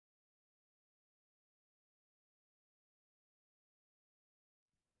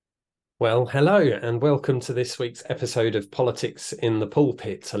Well, hello and welcome to this week's episode of Politics in the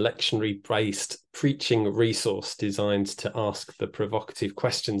Pulpit, a lectionary-based preaching resource designed to ask the provocative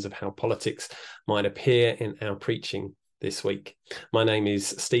questions of how politics might appear in our preaching this week. My name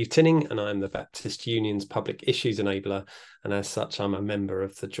is Steve Tinning and I'm the Baptist Union's Public Issues Enabler, and as such I'm a member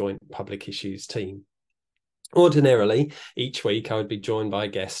of the Joint Public Issues team. Ordinarily, each week I would be joined by a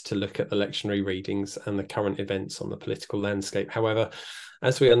guest to look at the lectionary readings and the current events on the political landscape. However,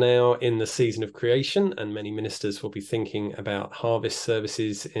 as we are now in the season of creation and many ministers will be thinking about harvest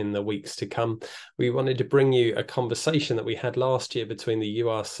services in the weeks to come, we wanted to bring you a conversation that we had last year between the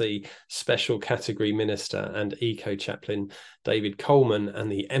URC Special Category Minister and Eco Chaplain David Coleman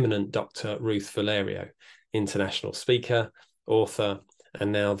and the eminent Dr. Ruth Valerio, international speaker, author,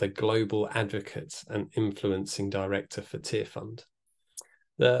 and now the global advocate and influencing director for Tear Fund.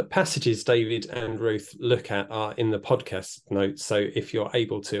 The passages David and Ruth look at are in the podcast notes, so if you're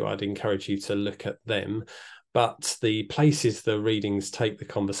able to, I'd encourage you to look at them. But the places the readings take the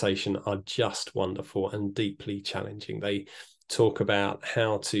conversation are just wonderful and deeply challenging. They talk about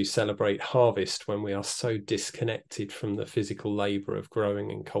how to celebrate harvest when we are so disconnected from the physical labour of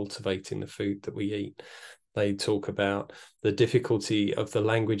growing and cultivating the food that we eat. They talk about the difficulty of the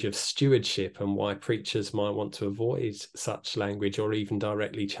language of stewardship and why preachers might want to avoid such language or even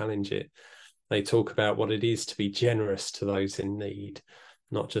directly challenge it. They talk about what it is to be generous to those in need,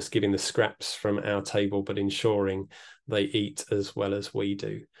 not just giving the scraps from our table, but ensuring they eat as well as we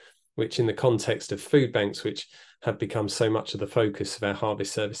do, which in the context of food banks, which have become so much of the focus of our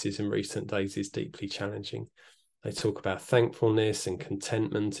harvest services in recent days, is deeply challenging. They talk about thankfulness and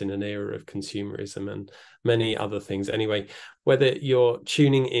contentment in an era of consumerism and many other things. Anyway, whether you're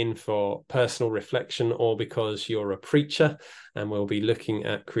tuning in for personal reflection or because you're a preacher and we'll be looking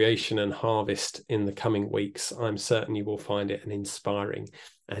at creation and harvest in the coming weeks, I'm certain you will find it an inspiring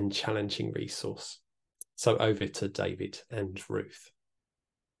and challenging resource. So over to David and Ruth.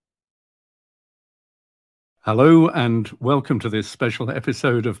 Hello and welcome to this special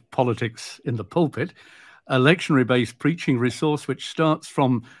episode of Politics in the Pulpit, a lectionary-based preaching resource which starts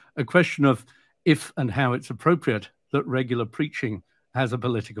from a question of if and how it's appropriate that regular preaching has a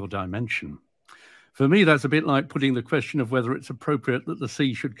political dimension. For me, that's a bit like putting the question of whether it's appropriate that the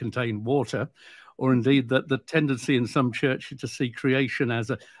sea should contain water, or indeed that the tendency in some churches to see creation as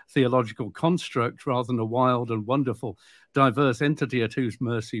a theological construct rather than a wild and wonderful, diverse entity at whose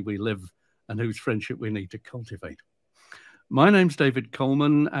mercy we live and whose friendship we need to cultivate. My name's David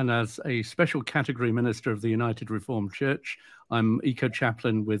Coleman, and as a special category minister of the United Reformed Church, I'm Eco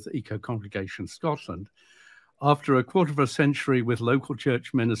Chaplain with Eco Congregation Scotland. After a quarter of a century with local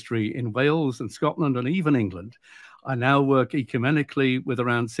church ministry in Wales and Scotland and even England, I now work ecumenically with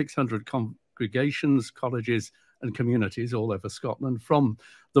around 600 congregations, colleges and communities all over Scotland, from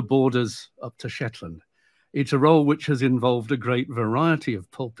the borders up to Shetland. It's a role which has involved a great variety of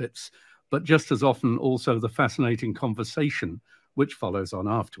pulpits, but just as often also the fascinating conversation which follows on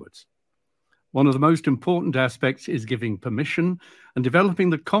afterwards. One of the most important aspects is giving permission and developing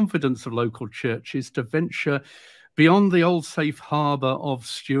the confidence of local churches to venture beyond the old safe harbour of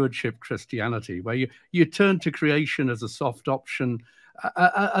stewardship Christianity, where you turn to creation as a soft option,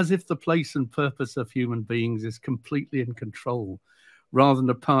 as if the place and purpose of human beings is completely in control, rather than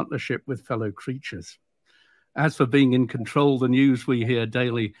a partnership with fellow creatures. As for being in control, the news we hear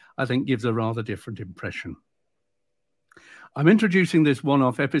daily, I think, gives a rather different impression. I'm introducing this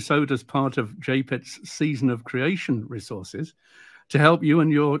one-off episode as part of JPIT's Season of Creation resources to help you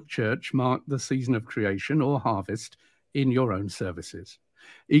and your church mark the season of creation or harvest in your own services.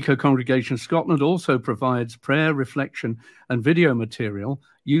 Eco Congregation Scotland also provides prayer, reflection and video material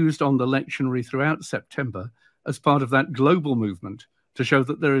used on the lectionary throughout September as part of that global movement to show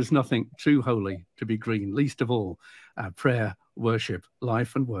that there is nothing too holy to be green, least of all our prayer, worship,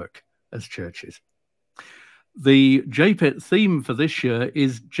 life and work as churches. The JPIT theme for this year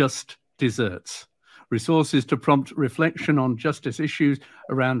is Just Desserts, resources to prompt reflection on justice issues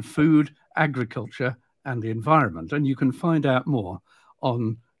around food, agriculture and the environment. And you can find out more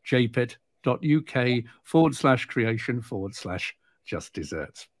on jpit.uk/creation/just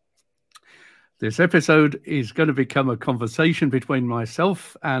desserts. This episode is going to become a conversation between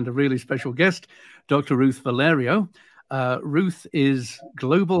myself and a really special guest, Dr. Ruth Valerio. Ruth is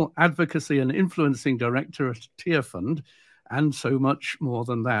Global Advocacy and Influencing Director at Tear Fund, and so much more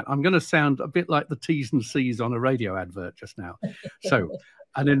than that. I'm going to sound a bit like the T's and C's on a radio advert just now. So,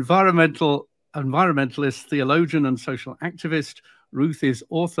 an environmentalist, theologian, and social activist. Ruth is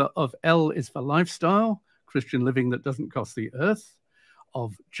author of L is for Lifestyle, Christian Living That Doesn't Cost the Earth,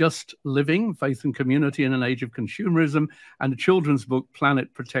 of Just Living, Faith and Community in an Age of Consumerism, and a children's book,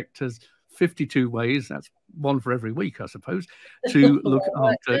 Planet Protectors, 52 Ways, that's one for every week, I suppose, to look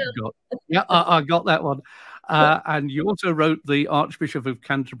after God. Yeah, I got that one. And you also wrote the Archbishop of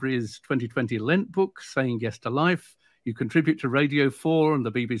Canterbury's 2020 Lent book, Saying Yes to Life. You contribute to Radio 4 and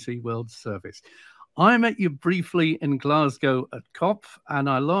the BBC World Service. I met you briefly in Glasgow at COP, and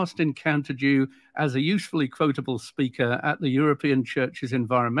I last encountered you as a usefully quotable speaker at the European Churches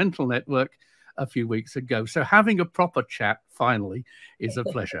Environmental Network a few weeks ago. So having a proper chat, finally, is a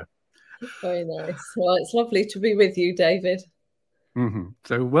pleasure. Very nice. Well, it's lovely to be with you, David. Mm-hmm.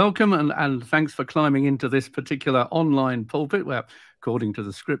 So welcome, and thanks for climbing into this particular online pulpit where, according to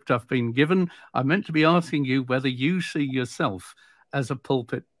the script I've been given, I meant to be asking you whether you see yourself as a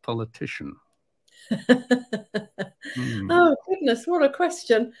pulpit politician. Oh, goodness, what a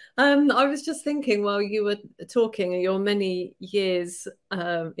question. I was just thinking while you were talking your many years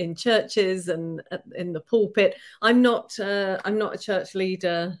in churches and in the pulpit. I'm not a church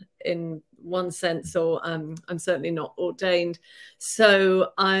leader in one sense, or I'm certainly not ordained.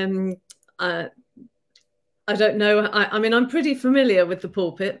 So I don't know. I mean, I'm pretty familiar with the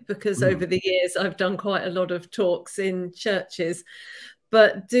pulpit because over the years I've done quite a lot of talks in churches.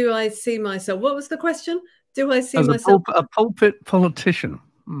 But do I see myself? What was the question? Do I see as myself a pulpit politician?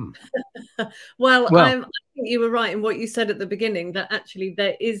 Well, I think you were right in what you said at the beginning, that actually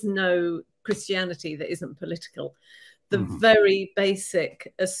there is no Christianity that isn't political. The very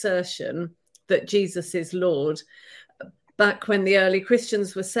basic assertion that Jesus is Lord, back when the early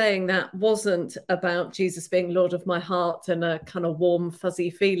Christians were saying that, wasn't about Jesus being Lord of my heart and a kind of warm, fuzzy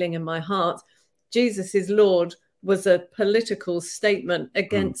feeling in my heart. Jesus is Lord was a political statement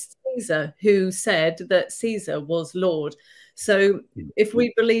against Caesar, who said that Caesar was Lord. So if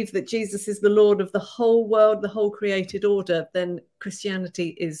we believe that Jesus is the Lord of the whole world, the whole created order, then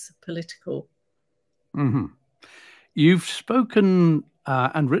Christianity is political. You've spoken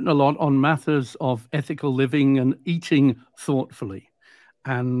and written a lot on matters of ethical living and eating thoughtfully,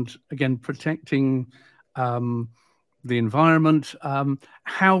 and again, protecting the environment,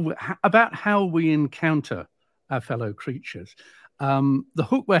 about how we encounter our fellow creatures. The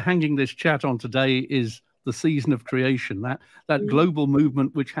hook we're hanging this chat on today is the season of creation, that global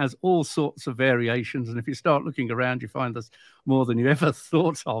movement which has all sorts of variations. And if you start looking around, you find there's more than you ever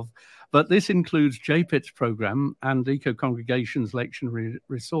thought of. But this includes JPIT's program and Eco Congregation's lectionary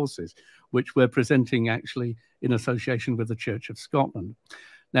resources, which we're presenting actually in association with the Church of Scotland.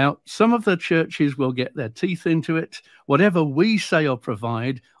 Now, some of the churches will get their teeth into it. Whatever we say or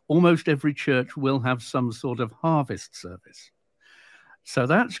provide, almost every church will have some sort of harvest service. So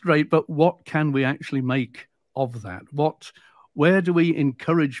that's great, but what can we actually make of that? Where do we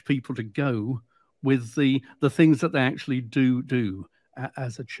encourage people to go with the things that they actually do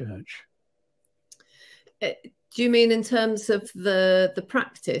as a church? Do you mean in terms of the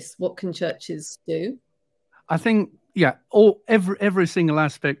practice? What can churches do? I think, yeah, every single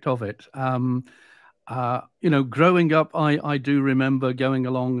aspect of it. Growing up, I do remember going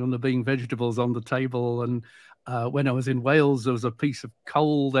along and there being vegetables on the table. And when I was in Wales, there was a piece of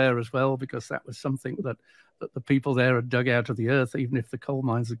coal there as well, because that was something that the people there had dug out of the earth, even if the coal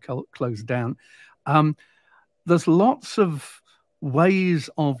mines had closed down. There's lots of ways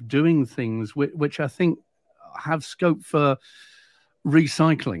of doing things which I think have scope for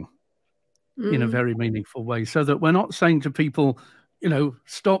recycling in a very meaningful way, so that we're not saying to people,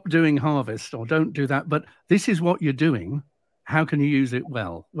 stop doing harvest or don't do that, but this is what you're doing. How can you use it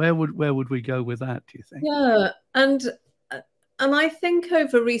well? Where would we go with that, do you think? Yeah, and I think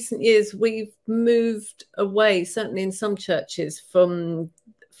over recent years we've moved away, certainly in some churches, from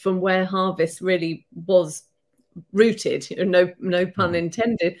where harvest really was rooted, no pun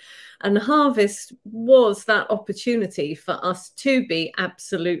intended. And harvest was that opportunity for us to be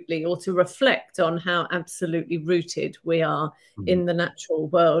absolutely, or to reflect on how absolutely rooted we are in the natural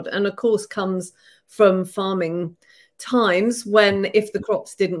world. And of course comes from farming times when, if the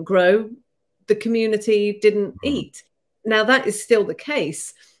crops didn't grow, the community didn't eat. Now that is still the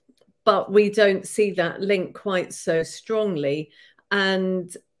case, but we don't see that link quite so strongly.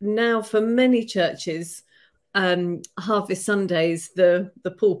 And now for many churches, Harvest Sundays, the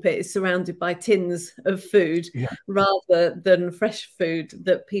pulpit is surrounded by tins of food rather than fresh food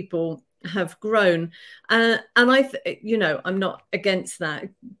that people have grown. And I'm not against that,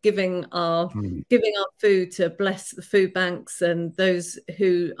 giving our food to bless the food banks and those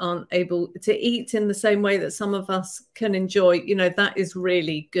who aren't able to eat in the same way that some of us can enjoy. That is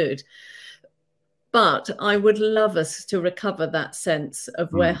really good. But I would love us to recover that sense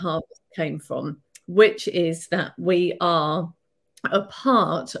of where harvest came from, which is that we are a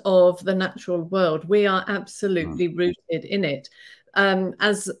part of the natural world. We are absolutely rooted in it.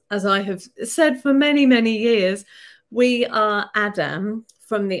 As I have said for many, many years, we are Adam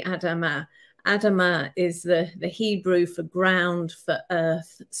from the Adamah. Adamah is the Hebrew for ground, for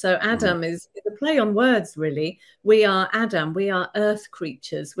earth. So Adam is a play on words, really. We are Adam. We are earth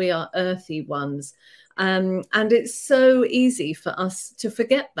creatures. We are earthy ones. And it's so easy for us to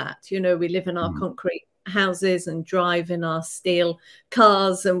forget that. You know, we live in our concrete houses and drive in our steel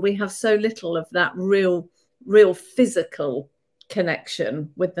cars, and we have so little of that real physical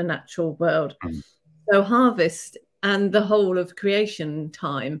connection with the natural world. So harvest and the whole of creation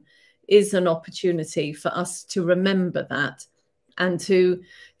time is an opportunity for us to remember that, and to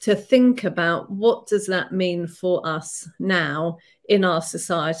think about what does that mean for us now in our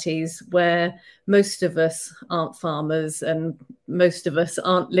societies, where most of us aren't farmers and most of us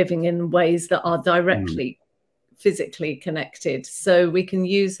aren't living in ways that are directly physically connected. So we can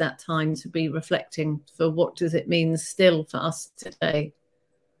use that time to be reflecting for what does it mean still for us today.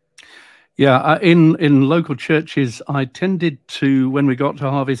 Yeah, in local churches, I tended to, when we got to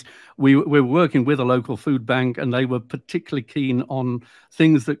harvest, we were working with a local food bank, and they were particularly keen on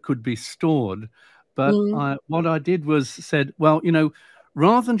things that could be stored. But what I did was said, well, you know,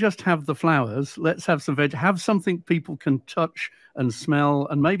 rather than just have the flowers, let's have some veg, have something people can touch and smell,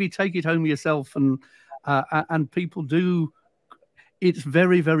 and maybe take it home yourself. And people do. It's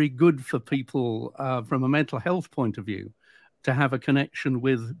very, very good for people from a mental health point of view to have a connection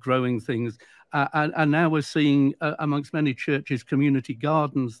with growing things. And now we're seeing amongst many churches community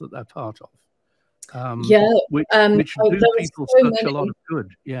gardens that they're part of. Which do people such a lot of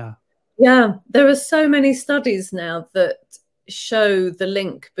good. Yeah, there are so many studies now that show the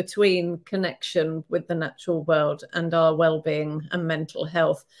link between connection with the natural world and our well-being and mental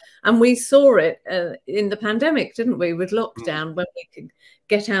health. And we saw it in the pandemic, didn't we, with lockdown, when we could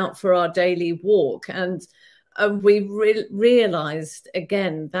get out for our daily walk, and we realized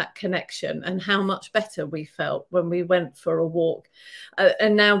again that connection and how much better we felt when we went for a walk.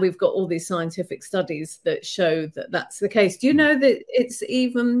 And now we've got all these scientific studies that show that that's the case. Do you know that it's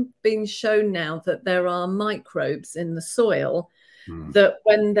even been shown now that there are microbes in the soil that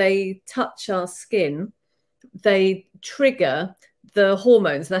when they touch our skin, they trigger the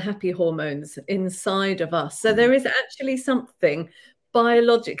hormones, the happy hormones inside of us. So there is actually something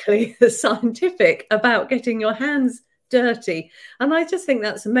biologically scientific about getting your hands dirty, and I just think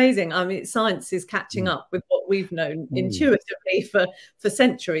that's amazing. I mean, science is catching up with what we've known intuitively for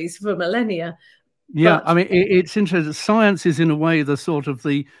centuries, for millennia. Yeah, but I mean, it's interesting. Science is in a way the sort of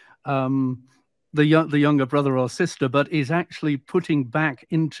the younger brother or sister, but is actually putting back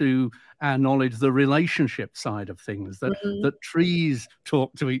into our knowledge the relationship side of things, that trees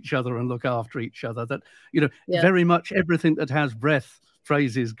talk to each other and look after each other, that, you know, very much everything that has breath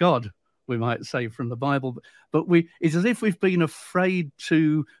praises God, we might say, from the Bible. But it's as if we've been afraid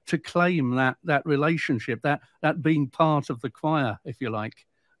to claim that relationship, that being part of the choir, if you like,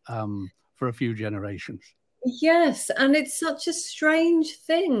 for a few generations. Yes, and it's such a strange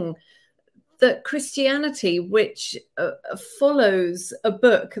thing that Christianity, which follows a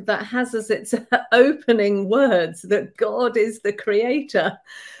book that has as its opening words that God is the creator,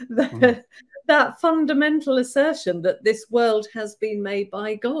 that fundamental assertion that this world has been made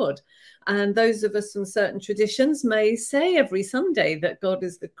by God. And those of us from certain traditions may say every Sunday that God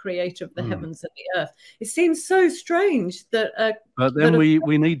is the creator of the heavens and the earth. It seems so strange that... but then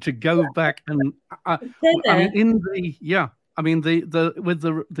we need to go back and... I mean,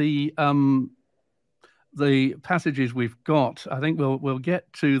 the passages we've got, I think we'll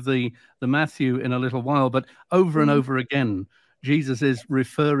get to the Matthew in a little while, but over and over again, Jesus is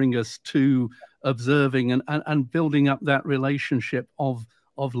referring us to observing and building up that relationship of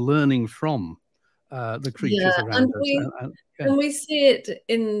learning from the creatures around us. And we see it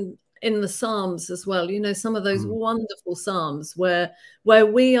in the Psalms as well. You know, some of those wonderful Psalms where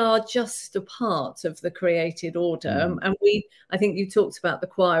we are just a part of the created order. And I think you talked about the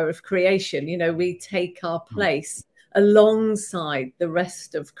choir of creation. You know, we take our place alongside the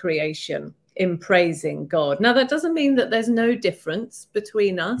rest of creation in praising God. Now, that doesn't mean that there's no difference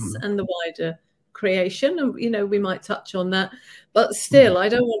between us and the wider creation. And, you know, we might touch on that. But still, I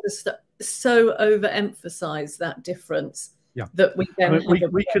don't want to so overemphasize that difference. Yeah, that we then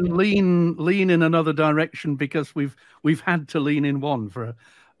we can lean in another direction because we've had to lean in one for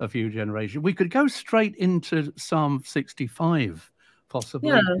a few generations. We could go straight into Psalm 65, possibly.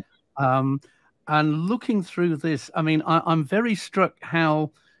 Yeah. And looking through this, I mean, I'm very struck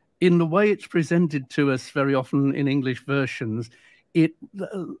how, in the way it's presented to us very often in English versions,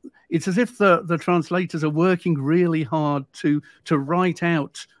 it's as if the translators are working really hard to write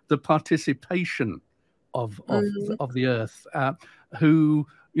out the participation of the earth, who,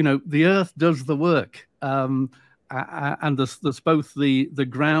 you know, the earth does the work, and there's both the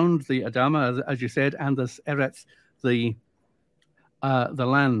ground, the Adama, as you said, and there's Eretz, the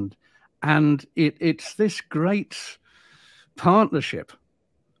land, and it's this great partnership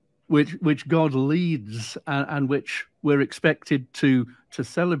which God leads, and which we're expected to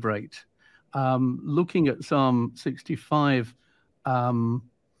celebrate. Looking at Psalm 65,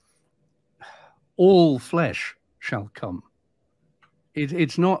 all flesh shall come.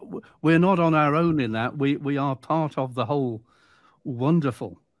 It's not, we're not on our own in that. We are part of the whole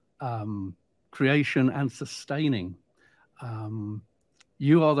wonderful creation and sustaining.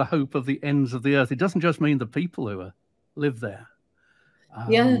 You are the hope of the ends of the earth. It doesn't just mean the people who live there.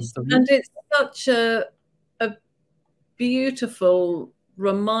 Yes, and it's such a beautiful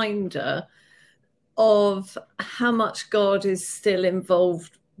reminder of how much God is still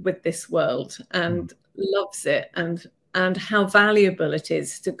involved with this world and loves it, and how valuable it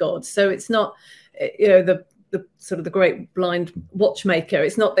is to God. So it's not, you know, the sort of the great blind watchmaker.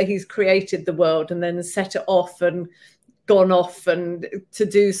 It's not that he's created the world and then set it off and gone off and to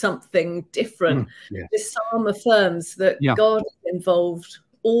do something different. This psalm affirms that God is involved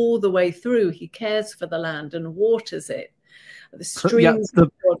all the way through. He cares for the land and waters it. The streams.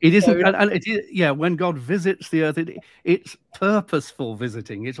 It isn't, and it is, when God visits the earth, it's purposeful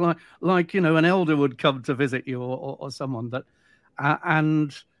visiting. It's like you know, an elder would come to visit you, or someone that,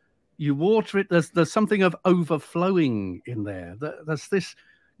 and you water it. There's something of overflowing in there. There's this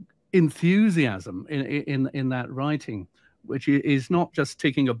enthusiasm in that writing, which is not just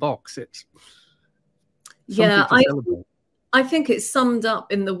ticking a box. It's something to celebrate. I think it's summed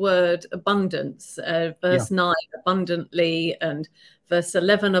up in the word abundance. Verse 9, abundantly, and verse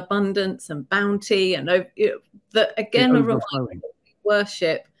 11, abundance and bounty, and that again a reminder that we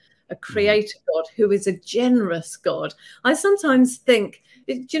worship a creator God who is a generous God. I sometimes think,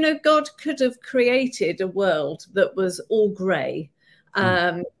 you know, God could have created a world that was all grey.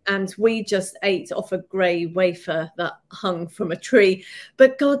 And we just ate off a grey wafer that hung from a tree.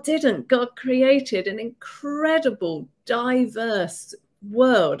 But God didn't. God created an incredible, diverse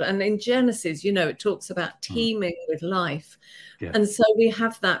world. And in Genesis, you know, it talks about teeming with life. And so we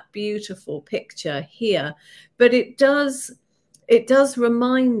have that beautiful picture here. But it does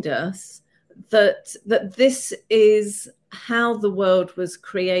remind us that this is how the world was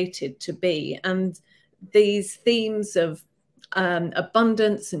created to be. And these themes of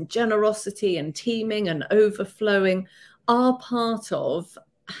abundance and generosity and teeming and overflowing are part of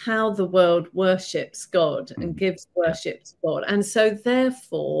how the world worships God and gives worship to God. And so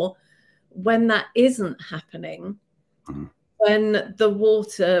therefore, when that isn't happening, when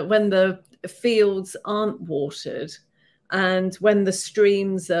the fields aren't watered, and when the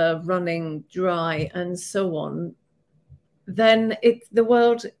streams are running dry and so on, then the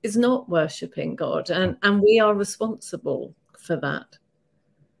world is not worshipping God, and we are responsible for that.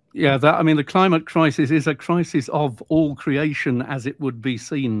 I mean, the climate crisis is a crisis of all creation as it would be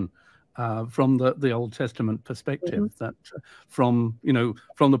seen from the Old Testament perspective. That from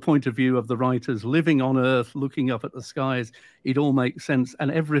the point of view of the writers living on earth, looking up at the skies, it all makes sense,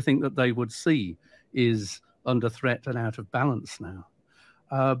 and everything that they would see is under threat and out of balance now.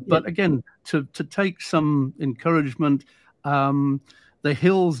 But again, to take some encouragement, the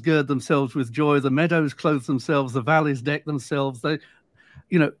hills gird themselves with joy, the meadows clothe themselves, the valleys deck themselves.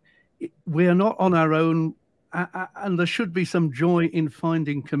 We're not on our own, and there should be some joy in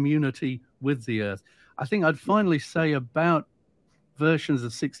finding community with the earth. I think I'd finally say about versions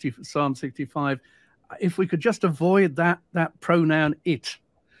of Psalm 65, if we could just avoid that pronoun it,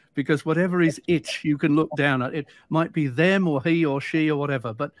 because whatever is it, you can look down at. It might be them or he or she or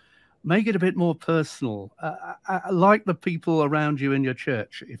whatever, but make it a bit more personal, like the people around you in your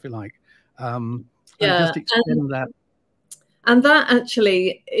church, if you like. And just extend that. And that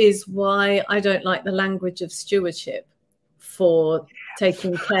actually is why I don't like the language of stewardship for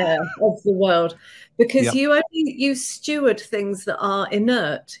taking care of the world, because you steward things that are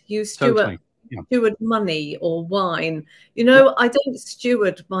inert. You steward money or wine. You know, I don't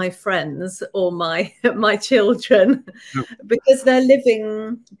steward my friends or my children because they're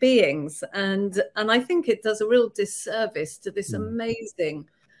living beings, and I think it does a real disservice to this amazing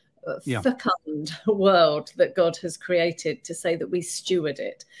fecund world that God has created to say that we steward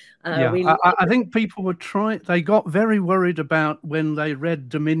it. I think people they got very worried about when they read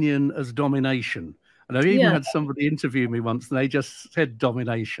dominion as domination. And I've even Yeah. had somebody interview me once, and they just said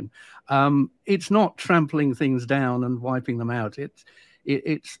domination. It's not trampling things down and wiping them out.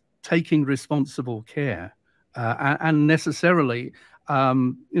 It's taking responsible care, and necessarily,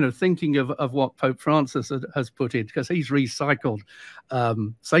 thinking of what Pope Francis has put in, because he's recycled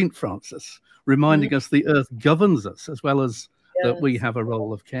Saint Francis, reminding us the earth governs us as well as that we have a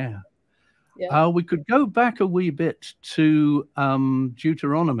role of care. Yeah. We could go back a wee bit to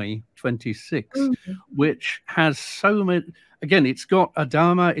Deuteronomy 26, which has so many. Again, it's got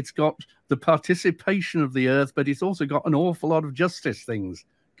Adama, it's got the participation of the earth, but it's also got an awful lot of justice things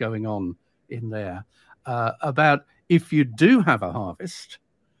going on in there about if you do have a harvest,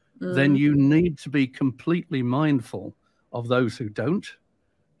 then you need to be completely mindful of those who don't,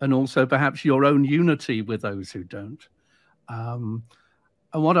 and also perhaps your own unity with those who don't. And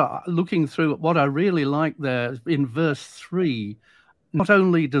looking through what I really like there in verse 3, not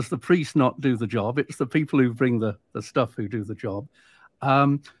only does the priest not do the job, it's the people who bring the stuff who do the job,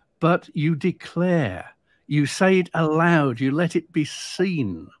 but you declare, you say it aloud, you let it be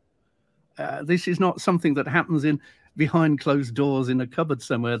seen. This is not something that happens behind closed doors in a cupboard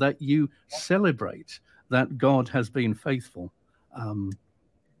somewhere, that you celebrate that God has been faithful.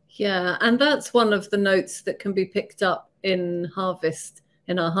 Yeah, and that's one of the notes that can be picked up in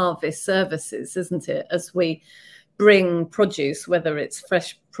our harvest services, isn't it? As we bring produce, whether it's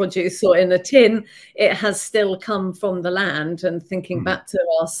fresh produce or in a tin, it has still come from the land. And thinking back to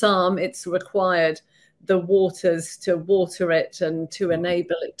our psalm, it's required the waters to water it and to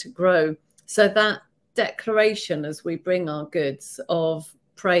enable it to grow. So that declaration, as we bring our goods of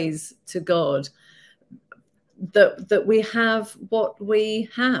praise to God, that we have what we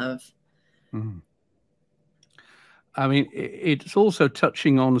have. I mean, it's also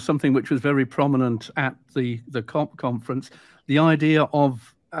touching on something which was very prominent at the COP conference, the idea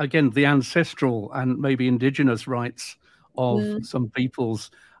of, again, the ancestral and maybe indigenous rights of some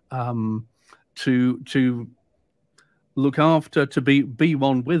peoples to look after, to be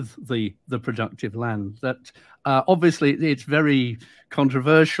one with the productive land. That obviously it's very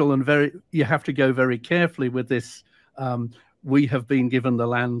controversial and you have to go very carefully with this. We have been given the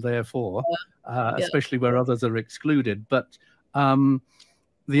land, therefore, especially where others are excluded. But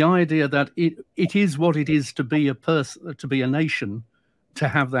the idea that it is what it is to be a person, to be a nation, to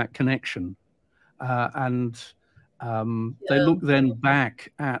have that connection, and they look then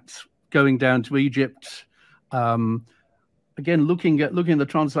back at going down to Egypt. Again, looking at the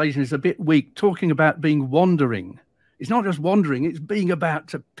translation is a bit weak, talking about being wandering. It's not just wandering, it's being about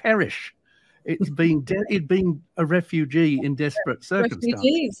to perish. It's being a refugee in desperate circumstances.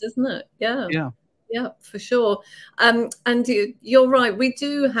 Refugees, isn't it? Yeah, for sure. And you're right, we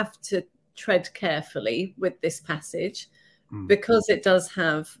do have to tread carefully with this passage because it does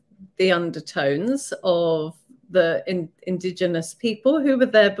have the undertones of the indigenous people who were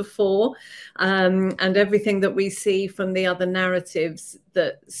there before, and everything that we see from the other narratives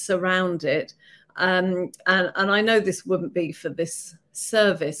that surround it. And I know this wouldn't be for this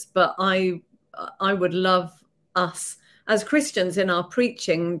service, but I would love us as Christians in our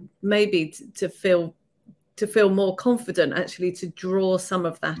preaching maybe to feel more confident, actually, to draw some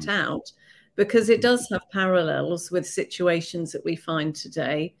of that out, because it does have parallels with situations that we find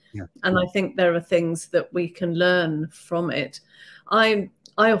today. And I think there are things that we can learn from it. I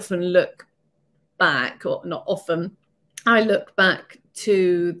often look back, or not often, I look back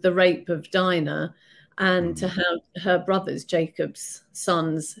to the rape of Dinah and to how her brothers, Jacob's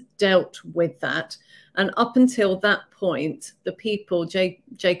sons, dealt with that. And up until that point, the people,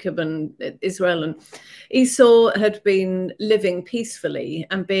 Jacob and Israel and Esau, had been living peacefully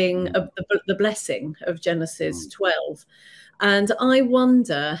and being the blessing of Genesis 12. And I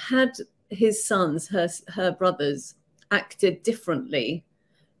wonder, had his sons, her brothers, acted differently,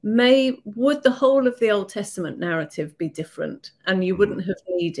 would the whole of the Old Testament narrative be different? And you wouldn't have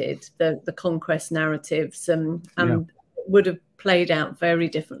needed the conquest narratives and would have played out very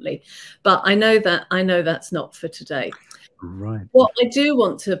differently. But I know that's not for today. Right. What I do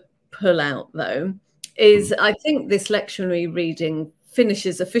want to pull out, though, is I think this lectionary reading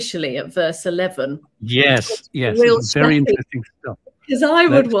finishes officially at verse 11. Yes, it's very interesting stuff. Because I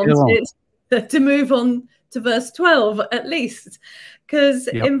would want it to move on to verse 12 at least, because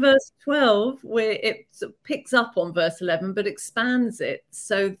in verse 12 it picks up on verse 11 but expands it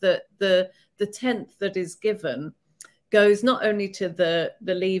so that the tenth that is given goes not only to the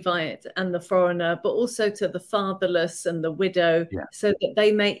Levite and the foreigner, but also to the fatherless and the widow, so that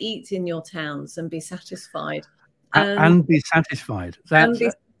they may eat in your towns and be satisfied. And be satisfied. Then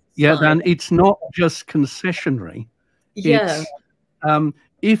it's not just concessionary. It's,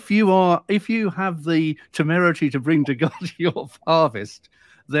 if you have the temerity to bring to God your harvest,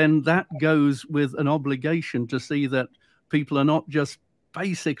 then that goes with an obligation to see that people are not just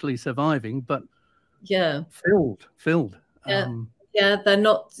basically surviving, but filled. Yeah, they're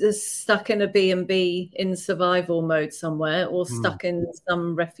not just stuck in a B&B in survival mode somewhere, or stuck in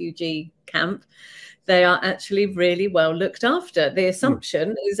some refugee camp. They are actually really well looked after. The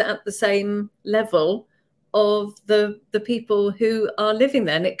assumption is at the same level of the people who are living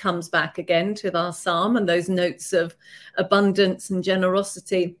there. And it comes back again to our psalm and those notes of abundance and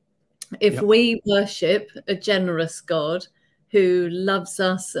generosity. If we worship a generous God who loves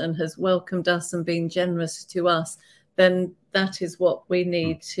us and has welcomed us and been generous to us, then that is what we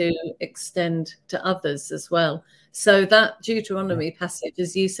need to extend to others as well. So that Deuteronomy passage,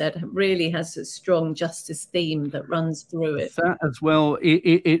 as you said, really has a strong justice theme that runs through it. That as well,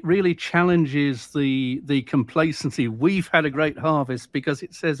 it really challenges the complacency. We've had a great harvest because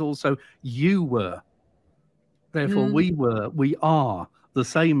it says also you were. Therefore, we are the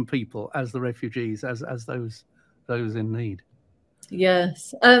same people as the refugees, as those in need.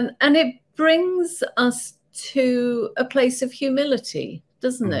 Yes, and it brings us to a place of humility,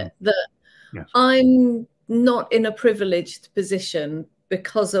 doesn't it? That I'm not in a privileged position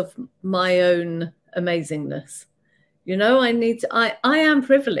because of my own amazingness. You know, I am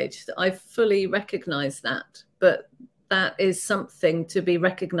privileged. I fully recognize that, but that is something to be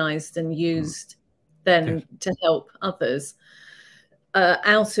recognized and used then to help others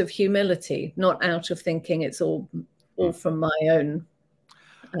out of humility, not out of thinking it's all from my own.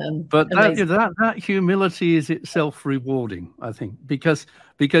 But that humility is itself rewarding, I think, because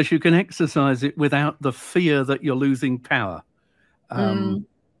you can exercise it without the fear that you're losing power.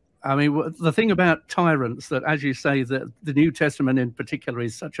 I mean, the thing about tyrants, that, as you say, that the New Testament in particular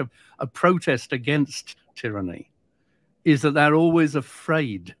is such a protest against tyranny, is that they're always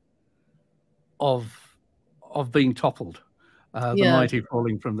afraid of being toppled, the mighty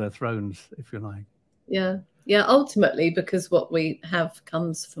falling from their thrones, if you like. Yeah, ultimately, because what we have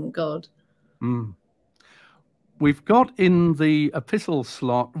comes from God. We've got in the epistle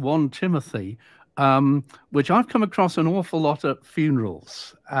slot 1 Timothy, which I've come across an awful lot at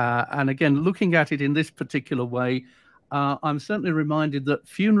funerals. And again, looking at it in this particular way, I'm certainly reminded that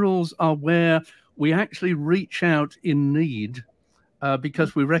funerals are where we actually reach out in need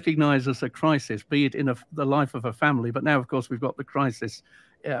because we recognize as a crisis, be it in the life of a family, but now, of course, we've got the crisis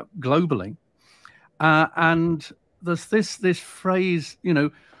globally. And there's this phrase, you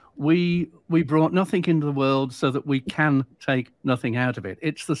know, we brought nothing into the world so that we can take nothing out of it.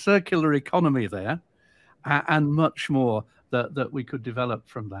 It's the circular economy there, and much more that we could develop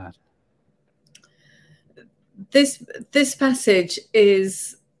from that. This passage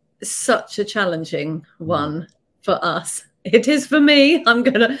is such a challenging one for us. It is for me. I'm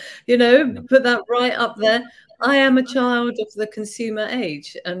gonna, put that right up there. I am a child of the consumer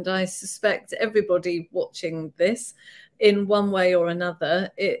age, and I suspect everybody watching this in one way or another,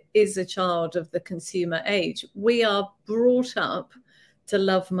 it is a child of the consumer age. We are brought up to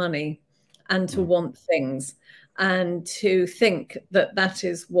love money and to want things and to think that that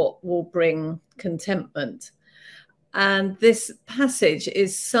is what will bring contentment. And this passage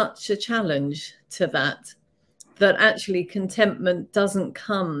is such a challenge to that actually contentment doesn't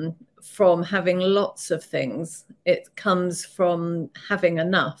come from having lots of things. It comes from having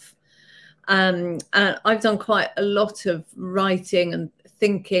enough. And I've done quite a lot of writing and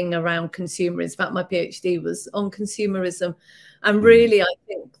thinking around consumerism. In fact, my PhD was on consumerism. And really, I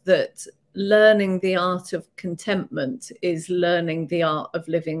think that learning the art of contentment is learning the art of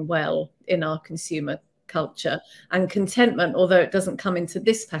living well in our consumer culture. And contentment, although it doesn't come into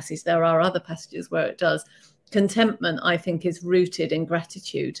this passage, there are other passages where it does. Contentment, I think, is rooted in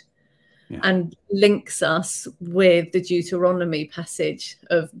gratitude and links us with the Deuteronomy passage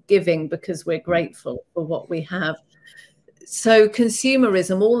of giving because we're grateful for what we have. So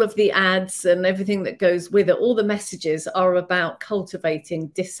consumerism, all of the ads and everything that goes with it, all the messages are about cultivating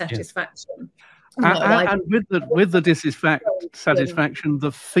dissatisfaction. And with the dissatisfaction,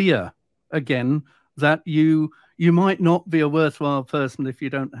 the fear, again, that you might not be a worthwhile person if you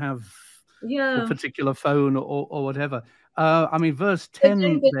don't have a particular phone or whatever. I mean, verse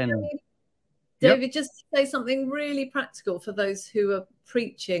 10 David, just to say something really practical for those who are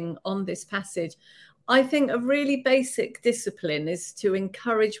preaching on this passage. I think a really basic discipline is to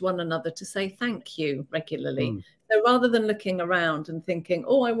encourage one another to say thank you regularly. So rather than looking around and thinking,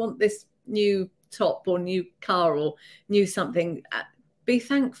 oh, I want this new top or new car or new something, be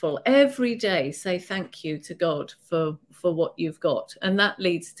thankful every day. Say thank you to God for what you've got. And that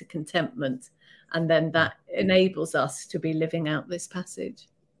leads to contentment. And then that enables us to be living out this passage.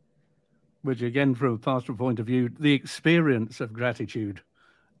 which again, from a pastoral point of view, the experience of gratitude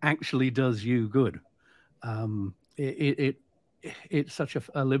actually does you good. It's such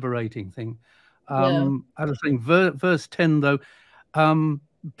a liberating thing. Yeah. I was saying, verse 10, though,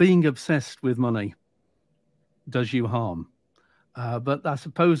 being obsessed with money does you harm. But I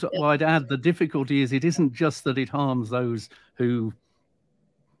suppose what I'd add, the difficulty is it isn't just that it harms those who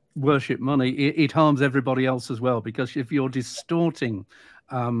worship money, it harms everybody else as well, because if you're distorting,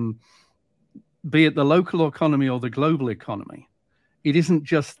 be it the local economy or the global economy, it isn't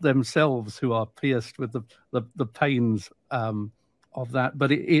just themselves who are pierced with the pains of that,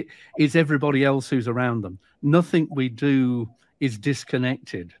 but it's everybody else who's around them. Nothing we do is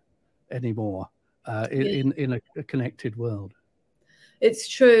disconnected anymore in a connected world. It's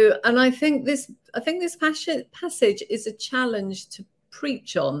true, and I think this passage is a challenge to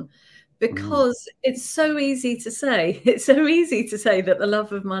preach on, because it's so easy to say. It's so easy to say that the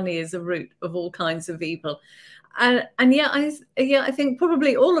love of money is a root of all kinds of evil, and yet I think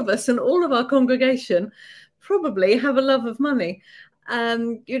probably all of us and all of our congregation probably have a love of money.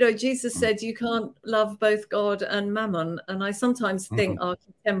 Jesus said you can't love both God and mammon, and I sometimes think our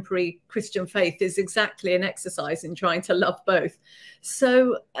contemporary Christian faith is exactly an exercise in trying to love both.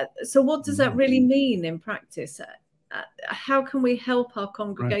 So what does that really mean in practice? How can we help our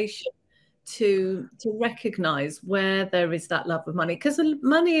congregation to recognize where there is that love of money? Because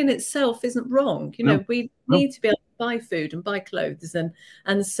money in itself isn't wrong. We need to be able to buy food and buy clothes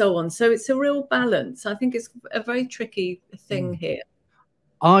and so on. So it's a real balance. I think it's a very tricky thing here.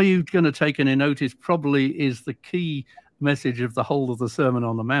 Are you going to take any notice? Probably is the key message of the whole of the Sermon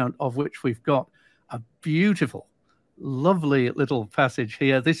on the Mount, of which we've got a beautiful, lovely little passage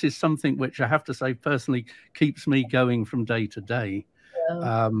here. This is something which I have to say personally keeps me going from day to day.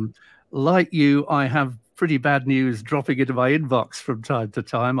 Like you, I have pretty bad news dropping into my inbox from time to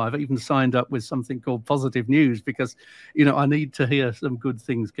time. I've even signed up with something called Positive News because, I need to hear some good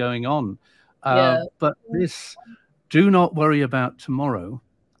things going on. But this, do not worry about tomorrow,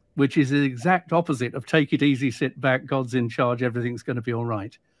 which is the exact opposite of take it easy, sit back, God's in charge, everything's going to be all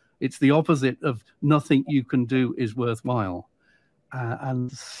right. It's the opposite of nothing you can do is worthwhile.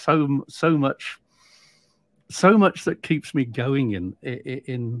 And so much that keeps me going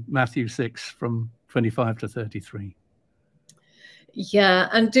in Matthew 6 from 25 to 33. Yeah,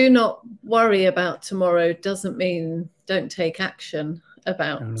 and do not worry about tomorrow doesn't mean don't take action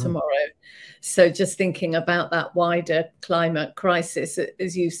about tomorrow. So just thinking about that wider climate crisis,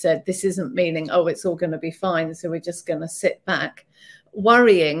 as you said, this isn't meaning, it's all going to be fine, so we're just going to sit back.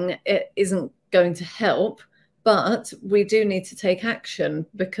 Worrying, it isn't going to help, but we do need to take action,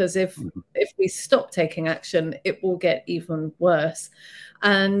 because if we stop taking action, it will get even worse.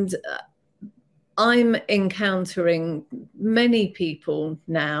 And I'm encountering many people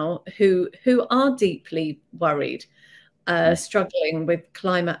now who are deeply worried, struggling with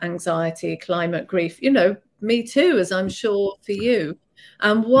climate anxiety, climate grief. Me too, as I'm sure for you.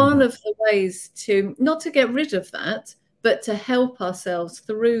 And one of the ways to not to get rid of that, but to help ourselves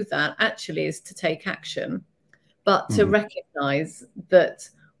through that actually is to take action, but to recognize that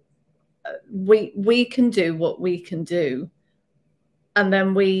we can do what we can do. And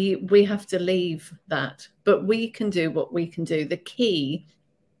then we have to leave that, but we can do what we can do. The key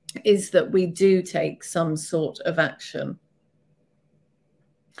is that we do take some sort of action.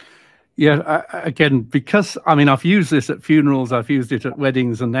 Yeah, again, because I've used this at funerals, I've used it at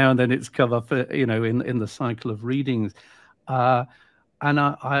weddings, and now and then it's come up, in the cycle of readings. And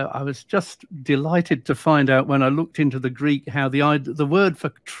I was just delighted to find out when I looked into the Greek how the word for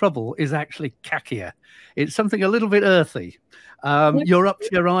trouble is actually kakia. It's something a little bit earthy. You're up to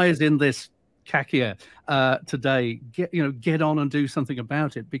your eyes in this kakia today. Get on and do something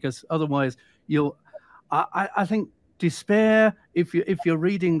about it, because otherwise I think despair, if you're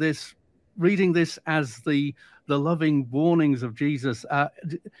reading this as the loving warnings of Jesus,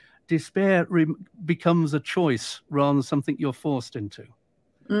 despair becomes a choice rather than something you're forced into.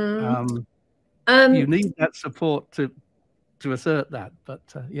 You need that support to assert that, but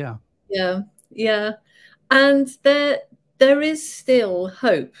yeah. And there is still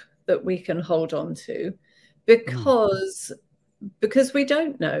hope that we can hold on to, because we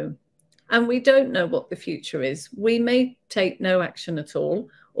don't know, and we don't know what the future is. We may take no action at all,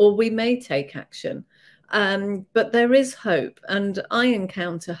 or we may take action. But there is hope, and I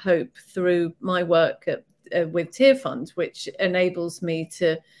encounter hope through my work with Tear Fund, which enables me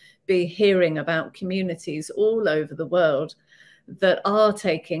to be hearing about communities all over the world that are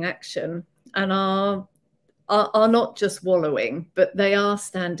taking action and are not just wallowing, but they are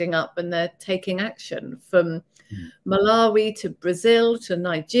standing up and they're taking action, from Malawi to Brazil to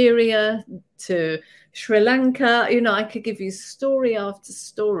Nigeria to Sri Lanka. You know, I could give you story after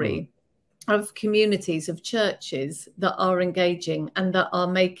story of communities, of churches that are engaging and that are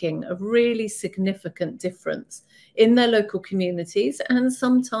making a really significant difference in their local communities and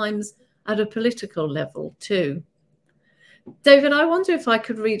sometimes at a political level too. David, I wonder if I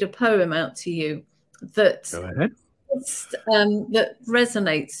could read a poem out to you that that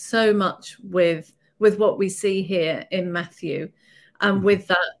resonates so much with what we see here in Matthew, and with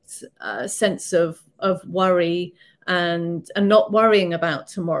that sense of worry and not worrying about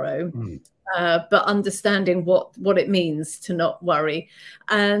tomorrow, but understanding what it means to not worry,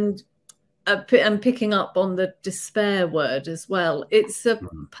 and picking up on the despair word as well. It's a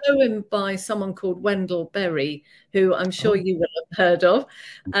poem by someone called Wendell Berry, who I'm sure you will have heard of,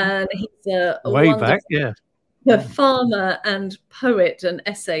 and he's a way back, yeah. A farmer and poet and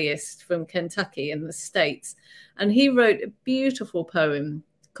essayist from Kentucky in the States. And he wrote a beautiful poem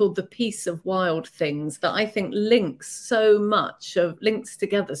called The Peace of Wild Things that I think links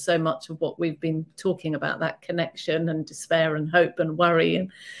together so much of what we've been talking about, that connection and despair and hope and worry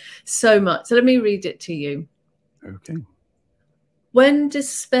and so much. So let me read it to you. Okay. When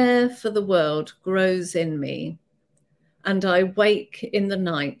despair for the world grows in me, and I wake in the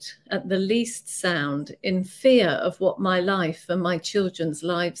night at the least sound in fear of what my life and my children's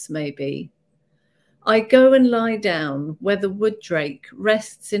lives may be, I go and lie down where the wood drake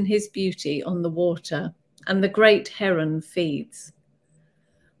rests in his beauty on the water and the great heron feeds.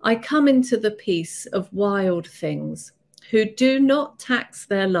 I come into the peace of wild things who do not tax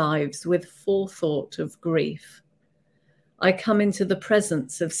their lives with forethought of grief. I come into the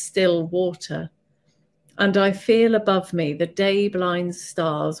presence of still water, and I feel above me the day-blind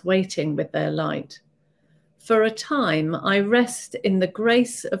stars waiting with their light. For a time, I rest in the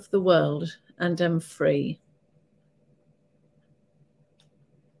grace of the world and am free.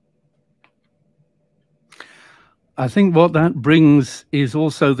 I think what that brings is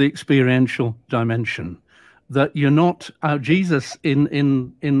also the experiential dimension, that you're not, Jesus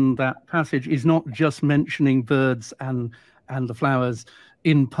in that passage is not just mentioning birds and the flowers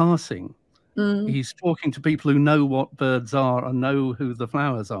in passing. He's talking to people who know what birds are and know who the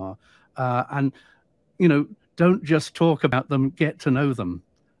flowers are. And, you know, don't just talk about them, get to know them.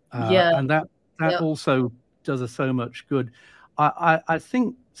 And that also does us so much good. I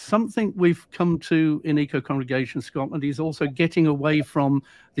think something we've come to in Eco Congregation Scotland is also getting away from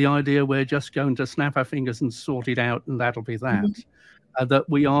the idea we're just going to snap our fingers and sort it out and that'll be that. That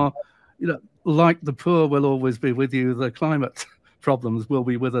we are, you know, like the poor will always be with you, the climate problems will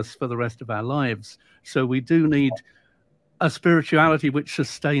be with us for the rest of our lives. So we do need a spirituality which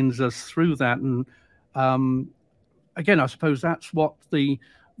sustains us through that. And again, I suppose that's what the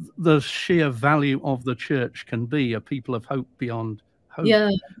sheer value of the church can be, a people of hope beyond hope. Yeah.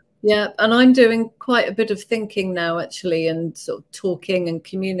 And I'm doing quite a bit of thinking now, actually, and sort of talking and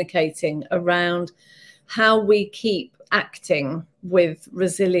communicating around how we keep acting with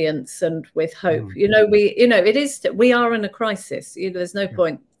resilience and with hope. We are in a crisis. There's no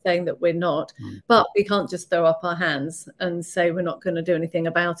point saying that we're not, but we can't just throw up our hands and say we're not going to do anything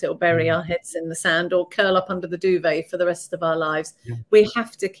about it, or bury our heads in the sand, or curl up under the duvet for the rest of our lives. We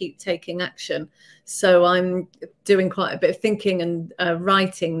have to keep taking action. So I'm doing quite a bit of thinking and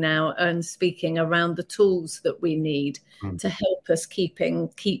writing now and speaking around the tools that we need to help us keep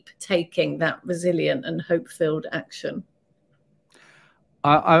taking that resilient and hope-filled action.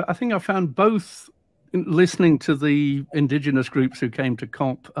 I think I found both listening to the indigenous groups who came to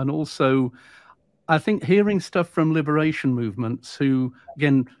COP, and also I think hearing stuff from liberation movements who,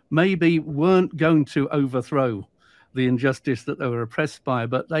 again, maybe weren't going to overthrow the injustice that they were oppressed by,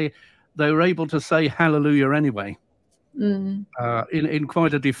 but they were able to say hallelujah anyway, in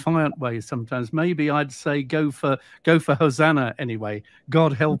quite a defiant way sometimes. Maybe I'd say go for Hosanna anyway,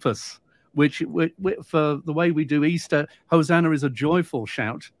 God help us, which for the way we do Easter, Hosanna is a joyful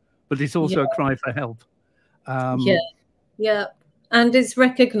shout, but it's also a cry for help. And it's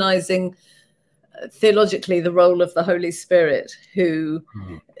recognizing theologically the role of the Holy Spirit, who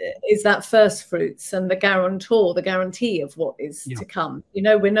is that first fruits and the guarantee of what is to come. We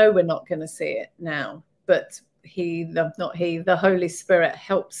know we're not going to see it now, but the Holy Spirit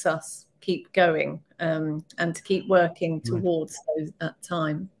helps us keep going and to keep working towards that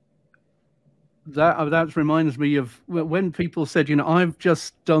time. That reminds me of when people said, I've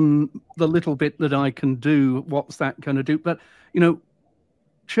just done the little bit that I can do. What's that going to do? But,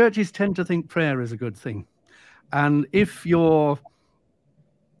 churches tend to think prayer is a good thing. And if your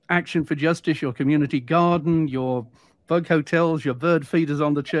action for justice, your community garden, your bug hotels, your bird feeders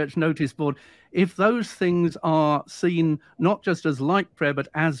on the church notice board, if those things are seen not just as like prayer, but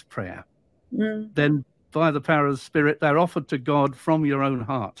as prayer, then by the power of the Spirit, they're offered to God from your own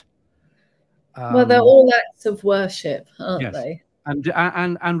heart. Well, they're all acts of worship, aren't they? And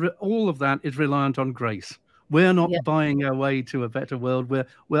all of that is reliant on grace. We're not buying our way to a better world. We're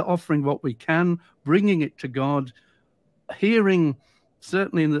offering what we can, bringing it to God, hearing,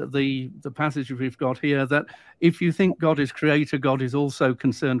 certainly in the passage we've got here, that if you think God is creator, God is also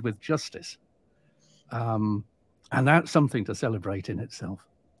concerned with justice. And that's something to celebrate in itself.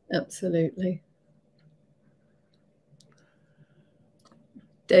 Absolutely.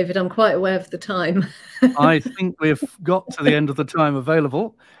 David, I'm quite aware of the time. I think we've got to the end of the time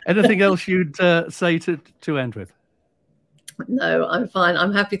available. Anything else you'd say to end with? No, I'm fine.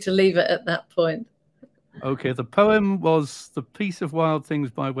 I'm happy to leave it at that point. Okay, the poem was The Peace of Wild Things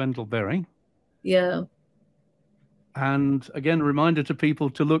by Wendell Berry. Yeah. And again, a reminder to people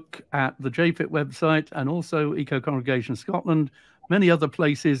to look at the JPIT website and also Eco Congregation Scotland, many other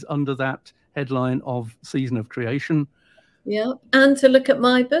places under that headline of Season of Creation. Yeah, and to look at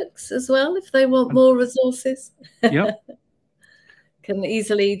my books as well if they want more resources. Yeah. Can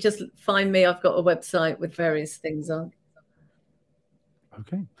easily just find me. I've got a website with various things on.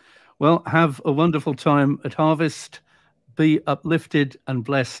 Okay. Well, have a wonderful time at Harvest. Be uplifted and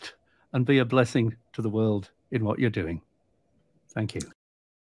blessed, and be a blessing to the world in what you're doing. Thank you.